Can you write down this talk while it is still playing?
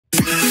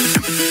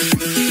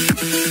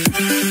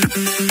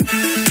Hi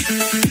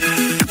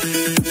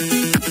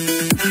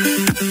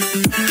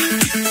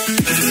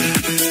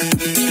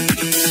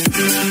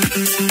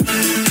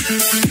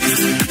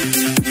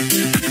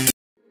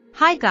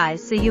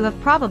guys, so you have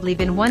probably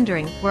been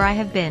wondering where I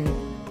have been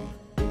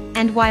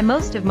and why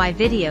most of my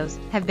videos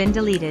have been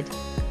deleted.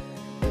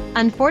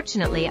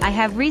 Unfortunately, I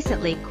have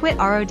recently quit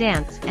RO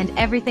dance and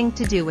everything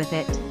to do with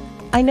it.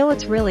 I know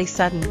it's really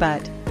sudden,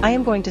 but I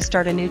am going to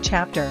start a new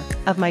chapter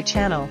of my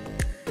channel.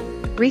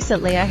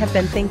 Recently I have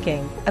been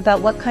thinking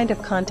about what kind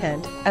of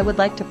content I would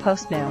like to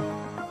post now,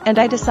 and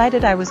I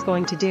decided I was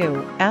going to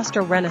do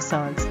Astro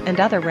Renaissance and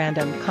other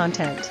random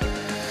content.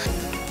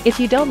 If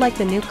you don't like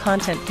the new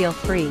content, feel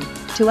free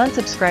to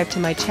unsubscribe to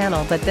my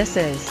channel, but this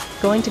is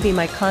going to be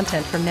my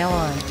content from now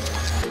on.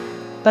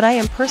 But I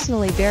am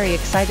personally very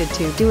excited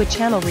to do a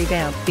channel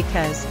revamp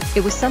because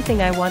it was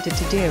something I wanted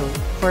to do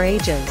for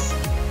ages.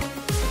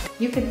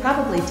 You could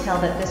probably tell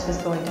that this was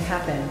going to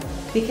happen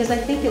because I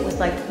think it was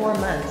like 4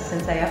 months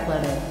since I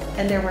uploaded,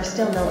 and there were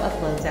still no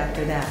uploads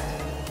after that.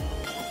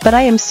 But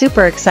I am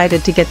super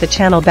excited to get the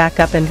channel back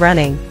up and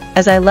running,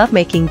 as I love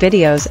making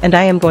videos and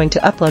I am going to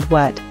upload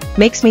what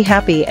makes me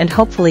happy, and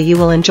hopefully you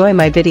will enjoy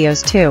my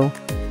videos too.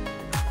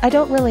 I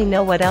don't really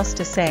know what else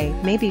to say,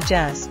 maybe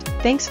just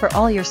thanks for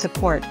all your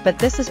support, but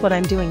this is what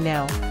I'm doing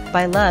now.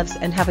 Bye loves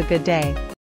and have a good day.